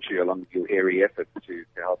support you along your airy efforts to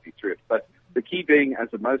help you through it. But the key being, as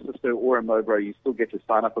a Mo sister or a Mo bro, you still get to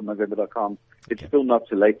sign up on Movember.com. It's still not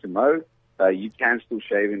too late to mow. You can still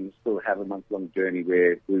shave and still have a month-long journey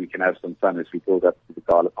where we can have some fun as we build up to the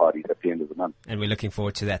gala parties at the end of the month. And we're looking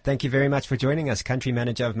forward to that. Thank you very much for joining us, Country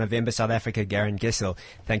Manager of Movember South Africa, Garen Gissel.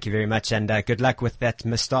 Thank you very much, and good luck with that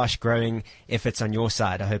moustache-growing efforts on your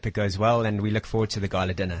side. I hope it goes well, and we look forward to the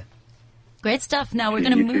gala dinner. Great stuff. Now we're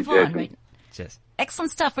going to move on. Right? Cheers. Excellent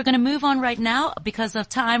stuff. We're going to move on right now because of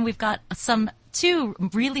time. We've got two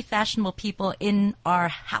really fashionable people in our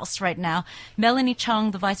house right now. Melanie Chong,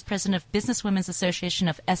 the Vice President of Business Women's Association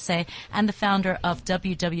of SA and the founder of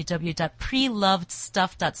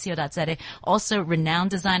www.prelovedstuff.co.za. Also renowned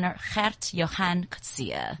designer Gert Johan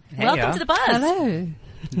Kutsia. Welcome to the Buzz. Hello.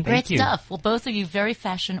 Great stuff. Well, both of you very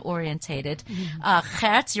fashion orientated.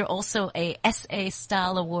 Gert, you're also a SA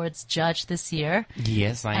Style Awards judge this year.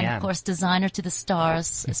 Yes, I am. And of course, designer to the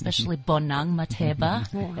stars, especially Bonang Mateba.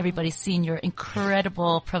 Everybody's seen your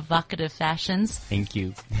incredible, provocative fashions. Thank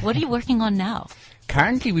you. What are you working on now?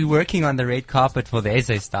 Currently, we're working on the red carpet for the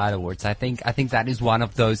SA Style Awards. I think that is one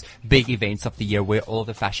of those big events of the year where all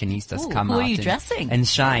the fashionistas come who out are you dressing? and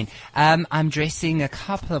shine. I'm dressing a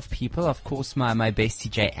couple of people. Of course, my bestie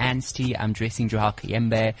Jay Anstey. I'm dressing Johal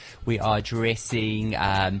Kayembe. We are dressing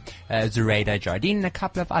Zoraida Jardine and a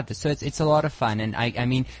couple of others. So it's a lot of fun. And I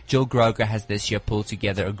mean, Jill Groger has this year pulled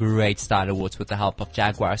together a great Style Awards with the help of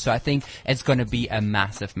Jaguar. So I think it's going to be a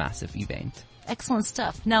massive, massive event. Excellent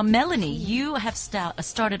stuff. Now, Melanie, you have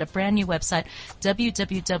started a brand new website,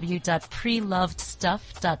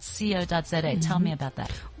 www.prelovedstuff.co.za. Tell me about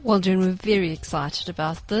that. Well, Jen, we're very excited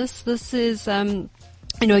about this. This is,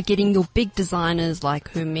 getting your big designers like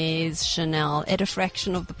Hermes, Chanel at a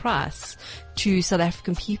fraction of the price to South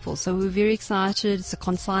African people. So we're very excited. It's a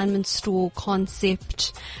consignment store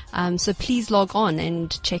concept. So please log on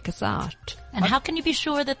and check us out. And how can you be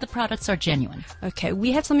sure that the products are genuine? Okay,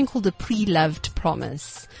 we have something called the pre-loved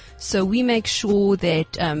promise. So we make sure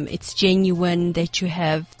that it's genuine, that you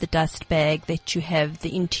have the dust bag, that you have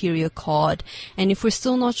the interior card. And if we're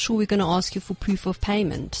still not sure, we're going to ask you for proof of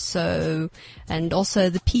payment. So, and also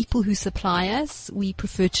the people who supply us, we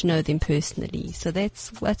prefer to know them personally. So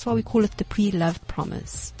that's why we call it the pre-loved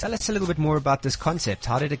promise. Tell us a little bit more about this concept.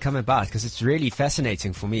 How did it come about? Because it's really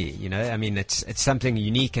fascinating for me. I mean, it's something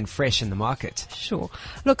unique and fresh in the market. Sure.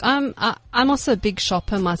 Look, I'm also a big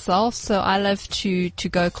shopper myself, so I love to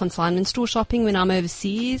go consignment store shopping when I'm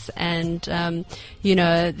overseas. And there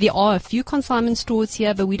are a few consignment stores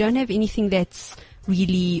here, but we don't have anything that's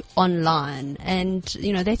really online. And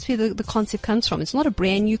that's where the concept comes from. It's not a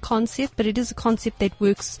brand new concept, but it is a concept that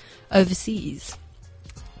works overseas.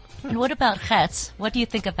 And what about Gert? What do you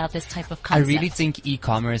think about this type of concept? I really think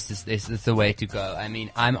e-commerce is the way to go. I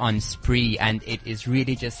mean, I'm on Spree and it is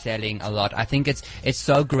really just selling a lot. I think it's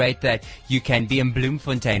so great that you can be in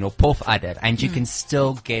Bloemfontein or Pofadder and you can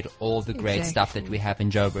still get all the great stuff that we have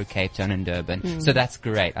in Joburg, Cape Town and Durban. So that's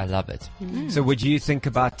great. I love it. So would you think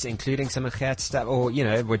about including some of Gert's stuff, or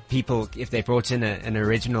would people, if they brought in an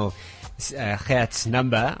original Gert's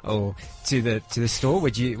number or to the store,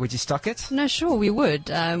 would you stock it? No, sure, we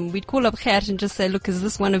would. We'd call up Gert and just say, look, is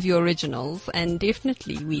this one of your originals? And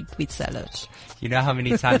definitely we'd sell it. You know how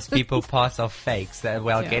many times people pass off fakes?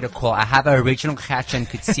 Get a call. I have an original Gert and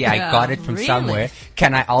could see I got it from somewhere.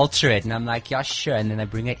 Can I alter it? And I'm like, yeah, sure. And then I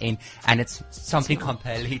bring it in and it's something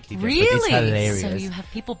completely different. Really? It's hilarious. So you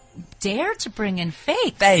have people dare to bring in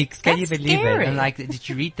fakes? Fakes. Can you That's believe scary. it? I'm like, did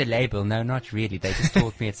you read the label? No, not really. They just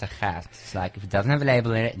told me it's a Gert. It's like, if it doesn't have a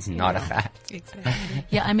label in it, it's not a Gert. Exactly.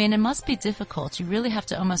 Yeah, I mean, it must be difficult. You really have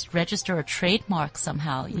to almost register a trademark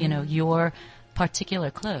somehow, your particular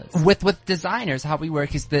clothes. With designers, how we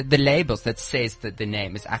work is the labels that says that the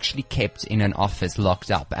name is actually kept in an office locked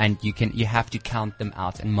up, and you have to count them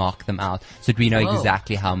out and mark them out so that we know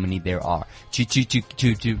exactly how many there are to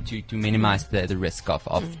minimize the risk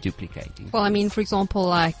of duplicating. Well, I mean, for example,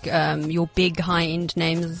 like your big high-end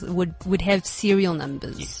names would have serial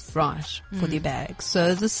numbers, right, for their bags.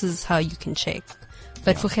 So this is how you can check.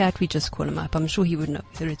 But for Gert, we just call him up. I'm sure he would know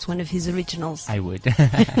whether it's one of his originals. I would.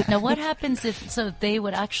 Now, what happens so they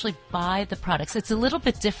would actually buy the products? It's a little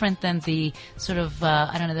bit different than the sort of,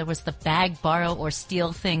 I don't know, there was the bag, borrow, or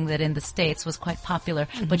steal thing that in the States was quite popular,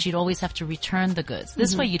 but you'd always have to return the goods.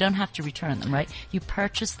 This way you don't have to return them, right? You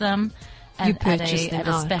purchase them. And at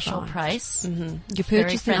a special price. You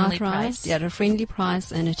purchase them outright at a friendly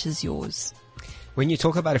price, and it is yours. When you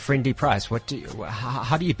talk about a friendly price,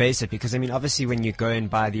 how do you base it? Because, I mean, obviously when you go and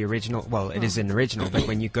buy the original, well, it is an original, but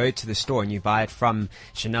when you go to the store and you buy it from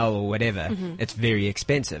Chanel or whatever, it's very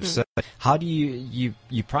expensive. So how do you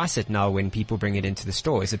price it now when people bring it into the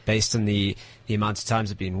store? Is it based on the amount of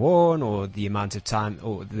times it's been worn, or the amount of time,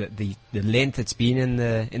 or the length it's been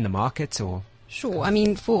in the market, or? Sure. I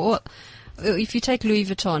mean, if you take Louis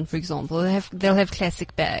Vuitton, for example, they'll have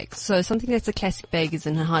classic bags. So something that's a classic bag is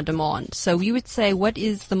in high demand. So we would say, what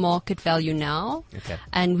is the market value now? Okay.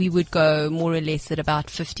 And we would go more or less at about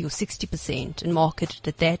 50 or 60% and market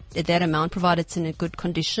it at that amount, provided it's in a good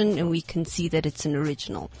condition and we can see that it's an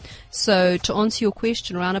original. So to answer your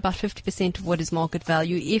question, around about 50% of what is market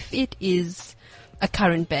value, if it is a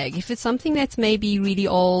current bag. If it's something that's maybe really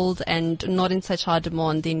old and not in such high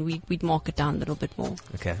demand, then we'd mark it down a little bit more.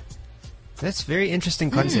 Okay. That's a very interesting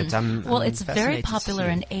concept. Well, it's very popular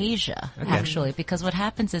in Asia, actually, because what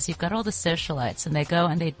happens is you've got all the socialites, and they go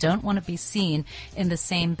and they don't want to be seen in the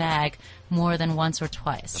same bag more than once or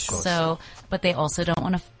twice. So, but they also don't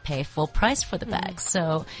want to pay full price for the bag.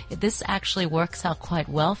 So this actually works out quite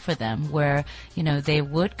well for them, where, you know, they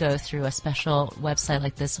would go through a special website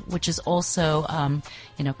like this, which is also,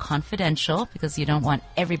 confidential, because you don't want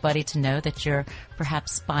everybody to know that you're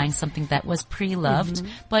perhaps buying something that was pre-loved,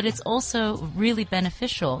 but it's also really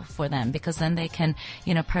beneficial for them, because then they can,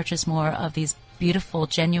 purchase more of these beautiful,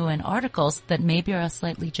 genuine articles that maybe are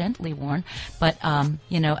slightly gently worn, but,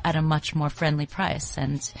 at a much more friendly price.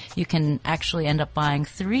 And you can actually end up buying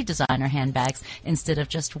 3 designer handbags instead of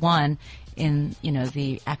just one in,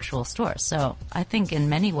 the actual store. So I think in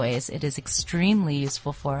many ways it is extremely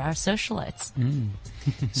useful for our socialites.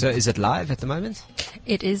 So is it live at the moment?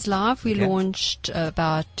 It is live. We launched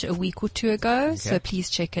about a week or 2 ago, so please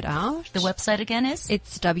check it out. The website again is?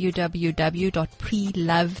 It's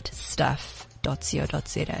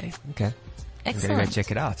www.prelovedstuff.co.za. Okay. Excellent. I'm going to go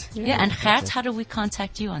check it out. Yeah, and Gert, how do we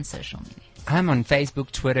contact you on social media? I'm on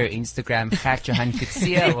Facebook, Twitter, Instagram, Gert Johan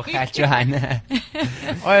Coetzee or Gert Johan.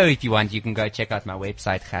 Or if you want, you can go check out my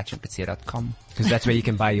website, gertjohancoetzee.com. Because that's where you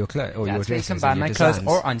can buy your clothes or your dresses. You can buy my clothes,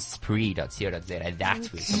 or on spree.co.za. That's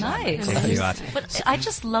where you can nice. Check you out. But I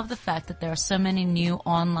just love the fact that there are so many new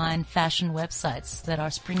online fashion websites that are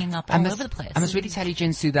springing up all over the place. I must really tell you,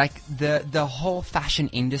 Jinsu, like the whole fashion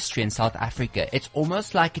industry in South Africa, it's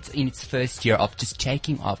almost like it's in its first year of just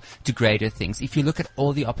taking off to greater things. If you look at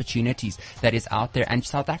all the opportunities that is out there, and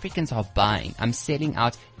South Africans are buying. I'm selling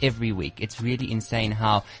out every week. It's really insane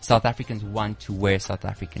how South Africans want to wear South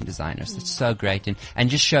African designers. It's so great and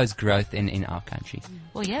just shows growth in our country.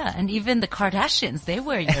 Well, yeah, and even the Kardashians, they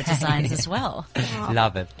wear your designs as well.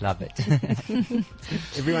 Love it.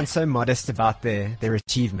 Everyone's so modest about their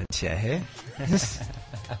achievements here, hey?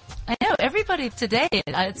 I know, everybody today,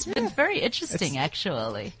 it's been very interesting,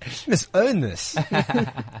 actually. You must own this.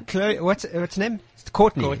 Chloe, what's her name?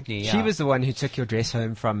 Courtney. She was the one who took your dress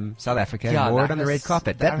home from South Africa and wore it on the red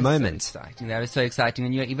carpet. That moment. So exciting. That was so exciting.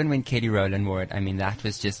 And even when Kelly Rowland wore it, I mean, that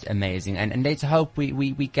was just amazing. And let's hope we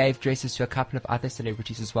gave dresses to a couple of other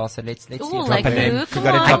celebrities as well. So let's see. Like who? Come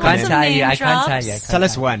on, I can't tell you. Tell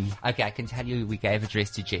us one. Okay, I can tell you we gave a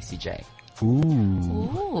dress to Jessie J.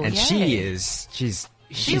 Ooh. And yay. she's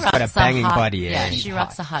She got a banging body. Yeah, she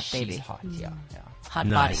rocks a hot baby. She's hot, yeah. Hot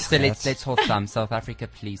body. So let's hold some. South Africa,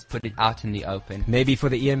 please put it out in the open. Maybe for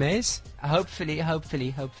the EMAs? Hopefully.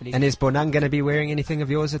 And is Bonang going to be wearing anything of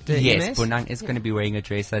yours at the EMAs? Yes, Bonang is going to be wearing a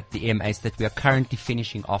dress at the EMAs that we are currently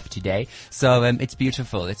finishing off today. So it's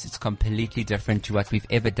beautiful. It's completely different to what we've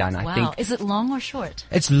ever done. I think. Is it long or short?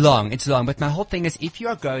 It's long. But my whole thing is, if you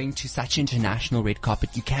are going to such international red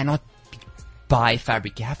carpet, you cannot buy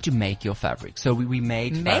fabric. You have to make your fabric. So we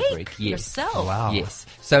make fabric. Yes. Yourself? Oh, wow. Yes.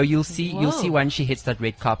 So you'll see Whoa. when she hits that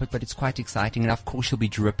red carpet, but it's quite exciting. And of course she'll be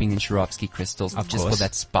dripping in Swarovski crystals just for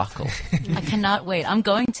that sparkle. I cannot wait. I'm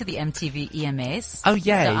going to the MTV EMAs. Oh,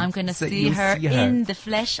 yay. So I'm going to see you'll her see her. in the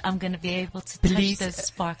flesh. I'm going to be able to Please, touch those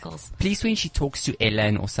sparkles. Please, when she talks to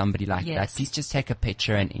Ellen or somebody like Yes. that, please just take a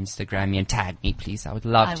picture and Instagram me and tag me, please. I would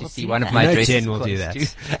love I to will see do one that. of my I know dresses. Jen will do close that.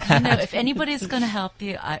 to- You know, if anybody's going to help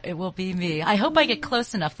you, it will be me. I hope I get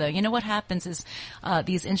close enough, though. You know what happens is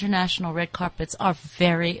these international red carpets are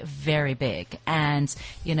very, very big. And,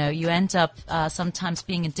 you know, you end up sometimes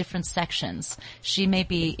being in different sections. She may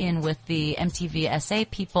be in with the MTV SA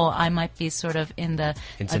people. I might be sort of in the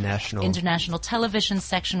international television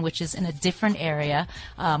section, which is in a different area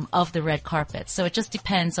of the red carpet. So it just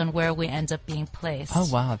depends on where we end up being placed. Oh,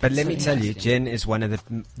 wow. But let me tell you, Jen is one of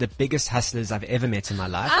the biggest hustlers I've ever met in my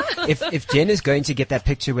life. If Jen is going to get that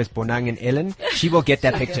picture with Bonang and Ellen, she will get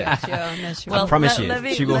that picture. I promise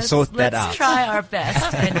you, she will sort that out. Let's try our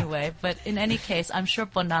best anyway. But in any case, I'm sure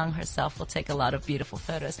Bonang herself will take a lot of beautiful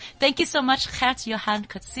photos. Thank you so much, Gert Johan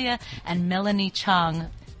Kutsia and Melanie Chang.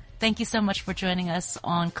 Thank you so much for joining us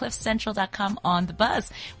on cliffcentral.com on The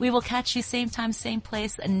Buzz. We will catch you same time, same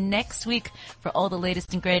place next week for all the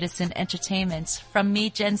latest and greatest in entertainment. From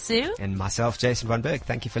me, Jen Sue. And myself, Jason Von Berg.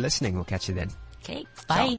 Thank you for listening. We'll catch you then. Okay, bye. Ciao.